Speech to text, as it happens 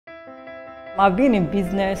I've been in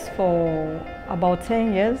business for about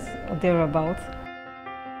 10 years or thereabouts.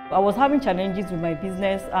 I was having challenges with my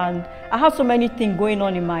business and I had so many things going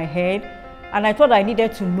on in my head and I thought I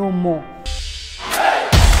needed to know more.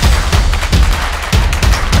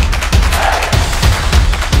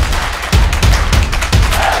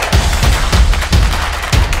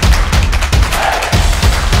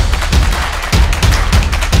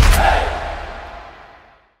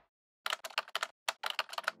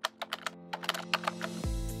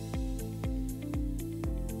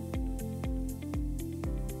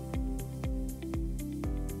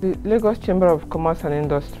 The Lagos Chamber of Commerce and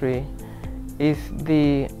Industry is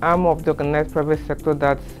the arm of the organized private sector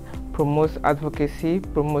that promotes advocacy,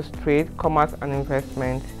 promotes trade, commerce and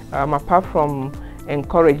investment. Apart from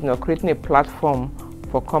encouraging or creating a platform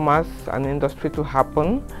for commerce and industry to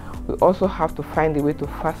happen, we also have to find a way to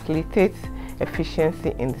facilitate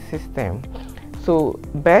efficiency in the system. So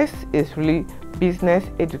BEST is really business,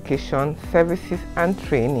 education, services and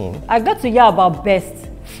training. I got to hear about BEST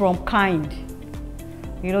from KIND.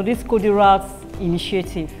 You know, this Kodirat's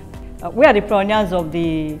initiative. We are the pioneers of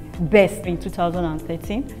the BEST in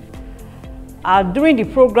 2013. During the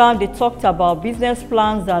program, they talked about business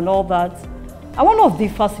plans and all that. And one of the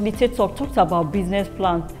facilitators talked about business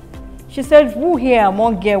plans. She said, who here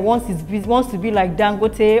among here wants to be like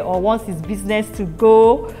Dangote or wants his business to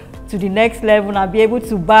go to the next level and be able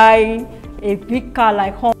to buy a big car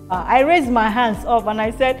like Honda? I raised my hands up and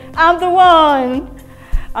I said, I'm the one.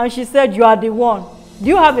 And she said, you are the one. Do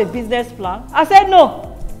you have a business plan? I said,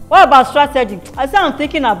 no. What about strategy? I said, I'm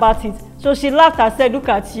thinking about it. So she laughed and said, look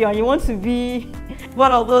at you, and you want to be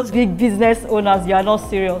one of those big business owners. You are not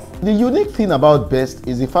serious. The unique thing about BEST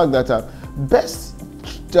is the fact that BEST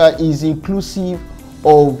is inclusive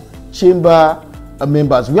of chamber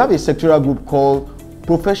members. We have a sectoral group called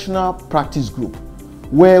Professional Practice Group,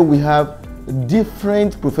 where we have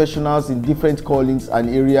different professionals in different callings and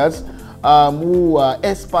areas who are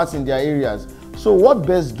experts in their areas. So what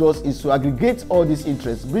BEST does is to aggregate all these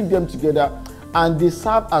interests, bring them together, and they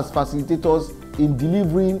serve as facilitators in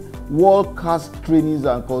delivering world-class trainings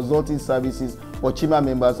and consulting services for chamber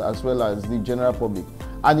members as well as the general public.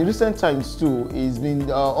 And in recent times too, it's been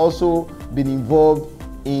also been involved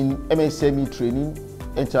in MSME training,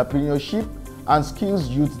 entrepreneurship, and skills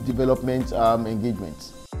youth development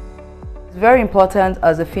engagements. It's very important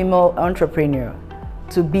as a female entrepreneur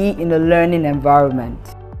to be in a learning environment.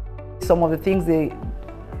 Some of the things they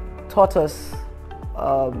taught us,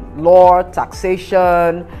 law,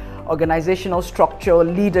 taxation, organizational structure,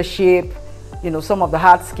 leadership, you know, some of the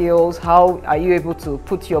hard skills, how are you able to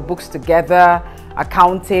put your books together,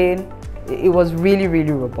 accounting. It was really,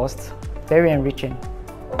 really robust, very enriching.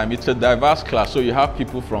 It's a diverse class, so you have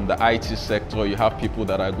people from the IT sector, you have people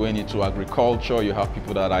that are going into agriculture, you have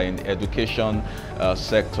people that are in the education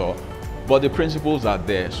sector. But the principles are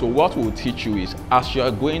there. So what we'll teach you is, as you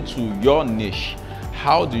are going to your niche,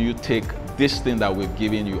 how do you take this thing that we've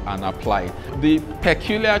given you and apply it? The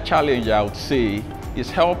peculiar challenge, I would say,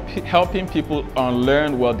 is helping people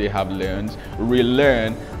unlearn what they have learned,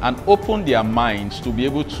 relearn, and open their minds to be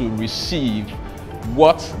able to receive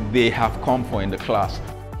what they have come for in the class.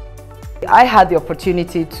 I had the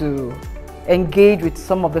opportunity to engage with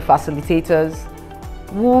some of the facilitators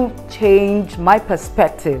who changed my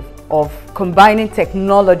perspective of combining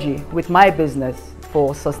technology with my business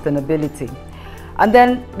for sustainability. And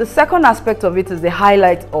then the second aspect of it is the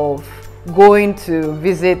highlight of going to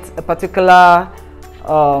visit a particular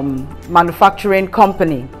manufacturing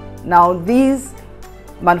company. Now, this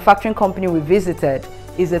manufacturing company we visited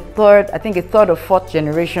is a third or fourth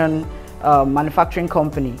generation manufacturing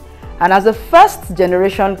company. And as a first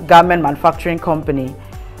generation garment manufacturing company,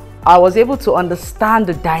 I was able to understand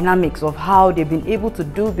the dynamics of how they've been able to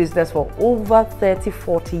do business for over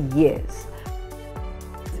 30–40 years.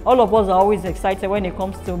 All of us are always excited when it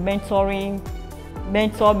comes to mentoring,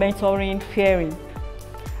 pairing.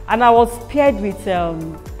 And I was paired with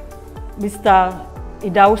Mr.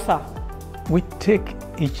 Idausa. We take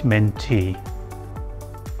each mentee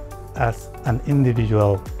as an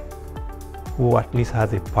individual who at least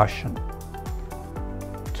has a passion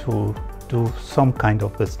to do some kind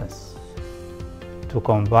of business, to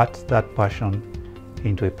convert that passion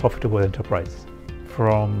into a profitable enterprise.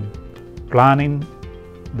 From planning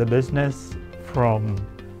the business, from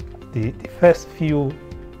the first few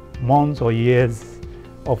months or years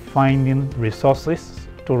of finding resources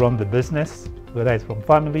to run the business, whether it's from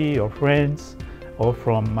family or friends or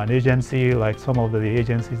from an agency like some of the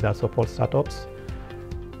agencies that support startups.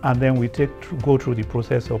 And then we go through the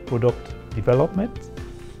process of product development.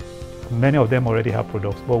 Many of them already have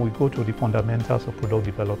products, but we go to the fundamentals of product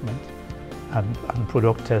development. and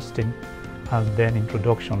product testing, and then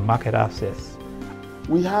introduction, market access.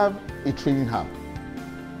 We have a training hub,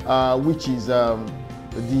 which is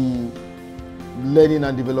the learning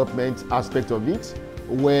and development aspect of it,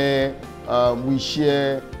 where we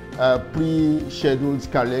share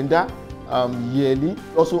pre-scheduled calendar yearly.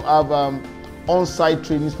 We also have on-site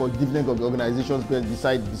trainings for different organizations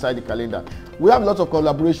beside the calendar. We have lots of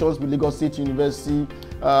collaborations with Lagos State University,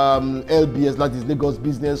 LBS, that is Lagos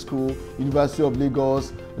Business School, University of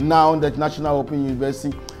Lagos, now the National Open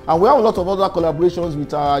University. And we have a lot of other collaborations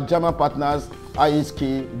with our German partners,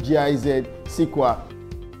 ISK, GIZ, SIQUA.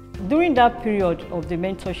 During that period of the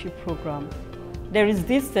mentorship program, there is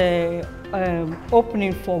this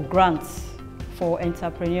opening for grants for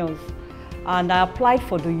entrepreneurs. And I applied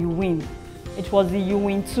for the UWIN. It was the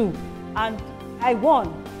UWIN 2. And I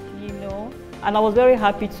won, you know. And I was very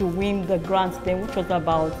happy to win the grant then, which was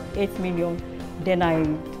about 8 million. Then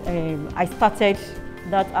I started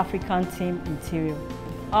that African team interior.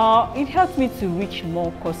 It helped me to reach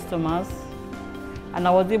more customers, and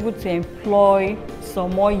I was able to employ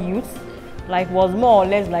some more youth, like was more or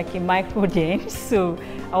less like a micro then. So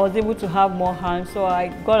I was able to have more hands. So I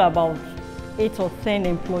got about 8 or 10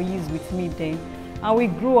 employees with me then, and we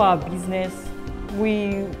grew our business.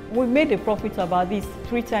 We made a profit about this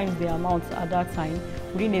 3 times the amount at that time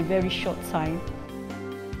within a very short time.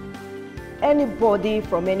 Anybody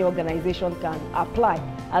from any organization can apply.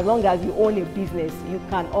 As long as you own a business, you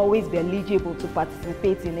can always be eligible to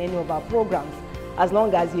participate in any of our programs. As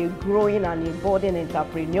long as you're growing and a budding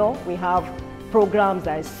entrepreneur, we have programs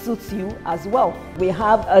that suit you as well. We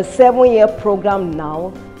have a 7-year program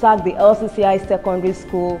now, tagged the LCCI Secondary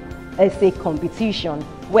School essay competition,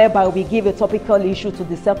 whereby we give a topical issue to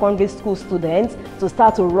the secondary school students to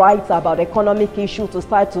start to write about economic issues, to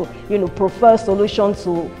start to prefer solutions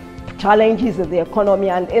to challenges in the economy.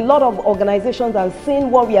 And a lot of organizations are seeing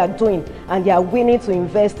what we are doing, and they are willing to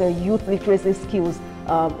invest in youth literacy skills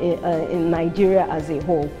in Nigeria as a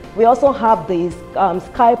whole. We also have the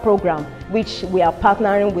SKY program, which we are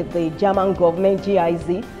partnering with the German government,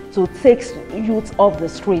 GIZ, to take youth off the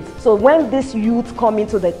streets. So when these youth come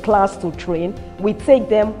into the class to train, we take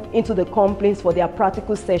them into the companies for their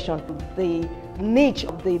practical session. The niche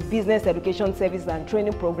of the business education service and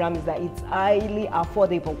training program is that it's highly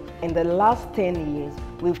affordable. In the last 10 years,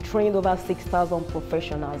 we've trained over 6,000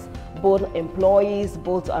 professionals, both employees,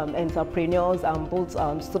 both entrepreneurs, and both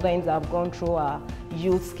students that have gone through our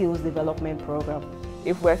youth skills development program.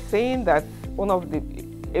 If we're saying that one of the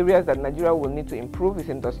areas that Nigeria will need to improve is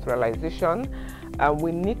industrialization,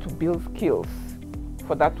 we need to build skills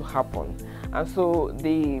for that to happen. And so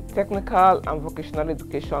the technical and vocational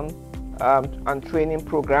education and training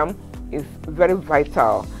program is very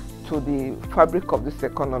vital to the fabric of this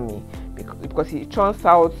economy, because it churns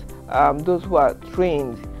out those who are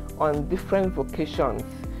trained on different vocations,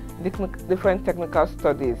 different technical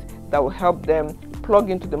studies that will help them plug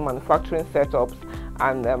into the manufacturing setups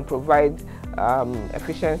and provide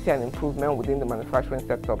efficiency and improvement within the manufacturing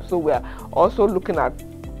setup. So we are also looking at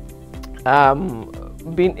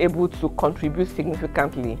being able to contribute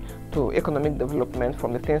significantly to economic development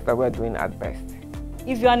from the things that we're doing at BEST.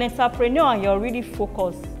 If you're an entrepreneur and you're really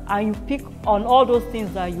focused and you pick on all those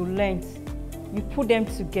things that you learned, you put them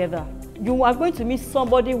together, you are going to meet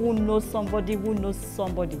somebody who knows somebody who knows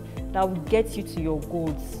somebody that will get you to your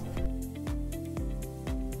goals.